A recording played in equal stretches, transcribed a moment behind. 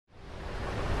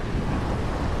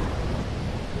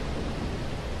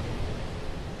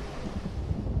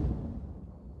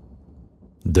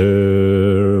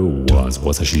There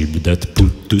was a ship that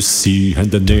put to sea, and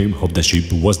the name of the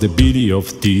ship was the Billy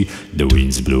of Tea. The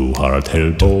winds blew hard,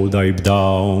 hell bow, dive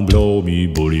down, blow me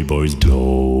bully boys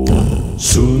blow.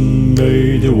 Soon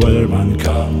may the Wellerman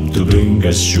come to bring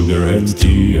us sugar and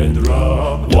tea and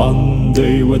rum. One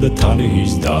day when the tally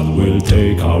is done, we'll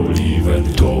take our leave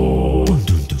and go.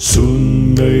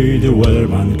 Soon may the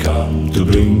Wellerman come to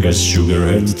bring us sugar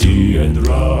and tea and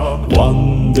rum.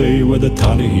 One day when the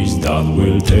tally is done,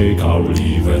 we'll take our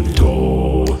leave and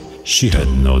go. She had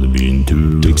not been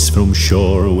 2 weeks from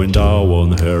shore when down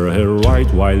on her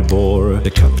right wild boar. The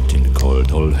captain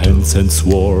called all hands and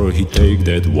swore he'd take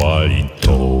that while in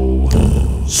tow.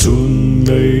 Soon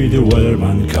may the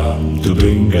Wellerman come to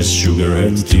bring us sugar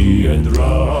and tea and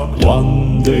rum.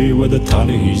 One day when the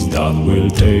tally is done, we'll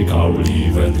take our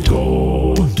leave and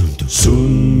go.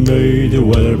 Soon may the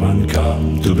Wellerman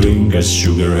come to bring us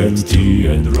sugar and tea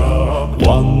and rum.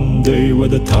 One day when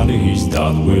the tally is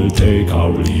done, we'll take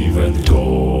our leave and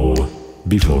go.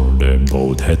 Before the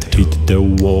boat had hit the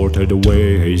water, the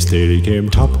way hastily came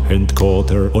up and caught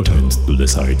her. All hands to the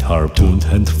side, harpooned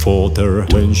and fought her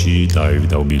when she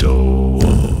dived down below.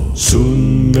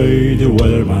 Soon may the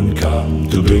Wellerman come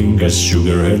to bring us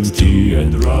sugar and tea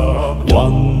and rum.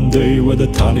 One day when the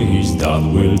tally is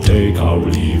done, we'll take our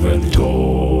leave and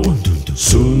go.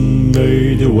 Soon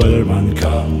may the Wellerman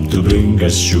come to bring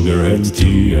us sugar and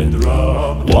tea and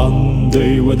rum. One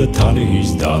day when the tally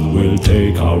is done, we'll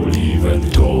take our leave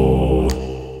and go.